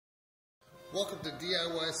Welcome to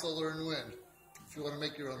DIY Solar and Wind. If you want to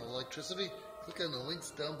make your own electricity, click on the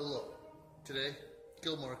links down below. Today,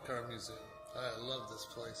 Gilmore Car Museum. I love this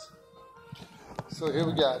place. So here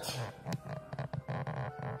we got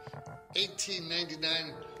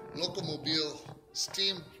 1899 Locomobile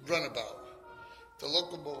Steam Runabout. The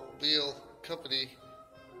Locomobile Company,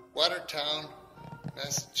 Watertown,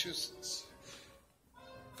 Massachusetts.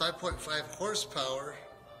 5.5 horsepower,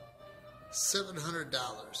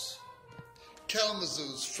 $700.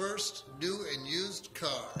 Kalamazoo's first new and used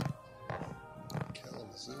car.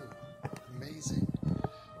 Kalamazoo, amazing.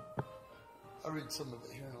 I'll read some of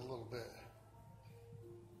it here in a little bit.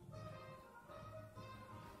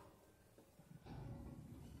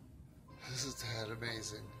 Isn't that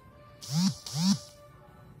amazing?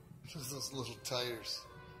 Just those little tires.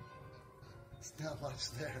 There's not much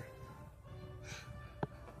there.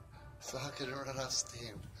 So how can it run out of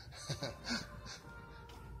steam?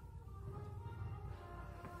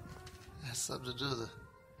 Has something to do with the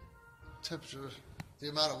temperature, the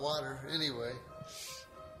amount of water anyway.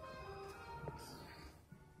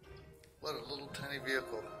 What a little tiny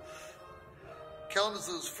vehicle.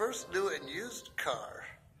 Kalamazoo's first new and used car.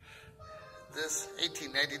 This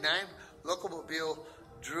 1899 Locomobile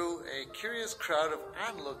drew a curious crowd of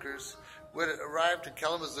onlookers when it arrived in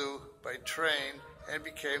Kalamazoo by train and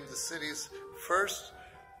became the city's first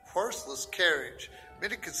horseless carriage.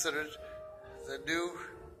 Many considered the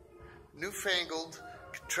newfangled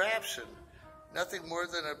contraption nothing more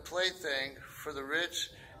than a plaything for the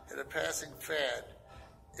rich and a passing fad.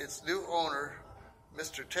 Its new owner,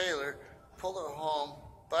 Mr. Taylor, pulled it home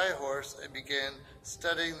by horse and began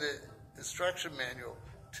studying the instruction manual.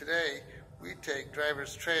 Today, we take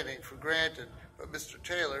driver's training for granted, but Mr.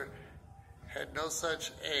 Taylor had no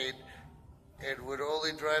such aid and would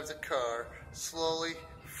only drive the car slowly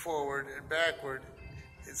forward and backward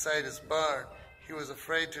inside his barn. He was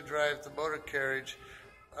afraid to drive the motor carriage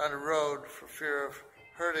on a road for fear of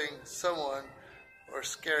hurting someone or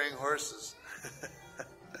scaring horses.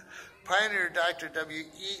 Pioneer Dr.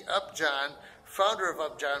 W.E. Upjohn, founder of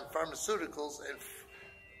Upjohn Pharmaceuticals and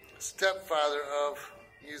stepfather of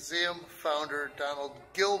museum founder Donald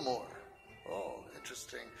Gilmore. Oh,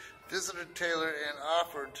 interesting. Visited Taylor and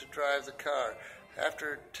offered to drive the car.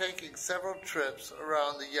 After taking several trips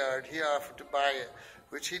around the yard, he offered to buy it,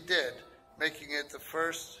 which he did, making it the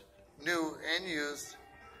first new and used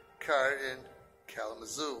car in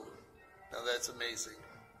Kalamazoo. Now that's amazing.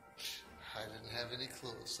 I didn't have any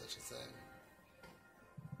clue of such a thing.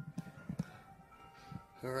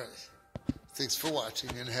 All right. Thanks for watching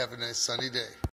and have a nice sunny day.